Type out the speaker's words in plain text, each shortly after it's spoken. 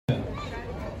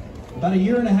About a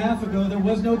year and a half ago, there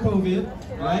was no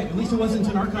COVID, right? At least it wasn't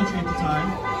in our country at the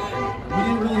time. We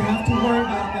didn't really have to worry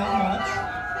about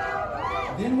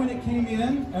that much. Then when it came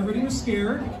in, everybody was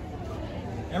scared.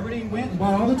 Everybody went and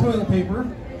bought all the toilet paper,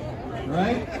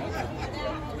 right?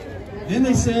 Then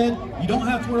they said, you don't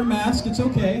have to wear a mask, it's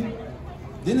okay.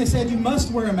 Then they said, you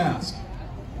must wear a mask.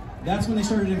 That's when they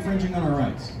started infringing on our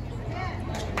rights.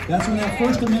 That's when that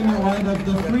First Amendment right of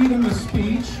the freedom of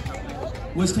speech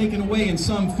was taken away in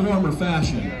some form or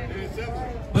fashion.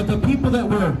 But the people that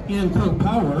were in, quote,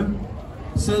 power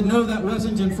said, no, that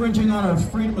wasn't infringing on our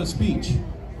freedom of speech.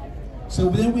 So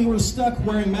then we were stuck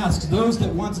wearing masks, those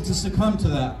that wanted to succumb to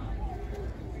that.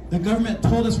 The government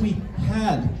told us we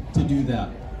had to do that.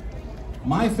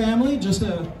 My family, just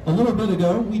a little bit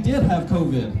ago, we did have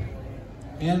COVID.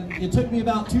 And it took me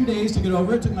about 2 days to get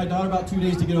over it. It took my daughter about 2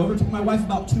 days to get over it. It took my wife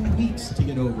about 2 weeks to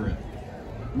get over it.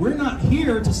 We're not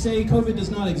here to say COVID does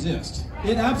not exist.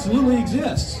 It absolutely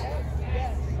exists.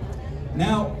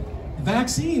 Now,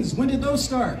 vaccines, when did those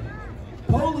start?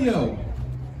 Polio.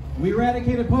 We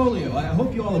eradicated polio. I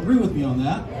hope you all agree with me on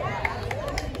that.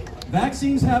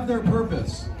 Vaccines have their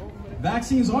purpose.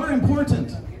 Vaccines are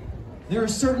important. There are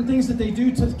certain things that they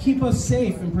do to keep us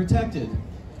safe and protected.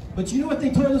 But you know what they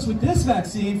told us with this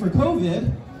vaccine for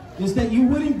COVID is that you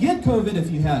wouldn't get COVID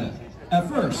if you had it at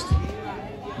first.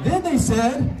 Then they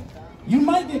said, you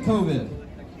might get COVID.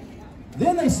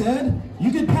 Then they said,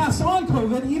 you could pass on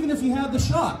COVID even if you had the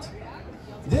shot.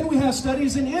 Then we have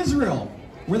studies in Israel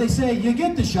where they say, you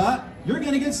get the shot, you're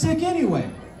going to get sick anyway.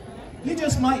 You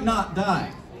just might not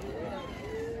die.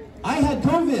 I had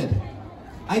COVID.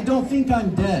 I don't think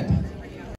I'm dead.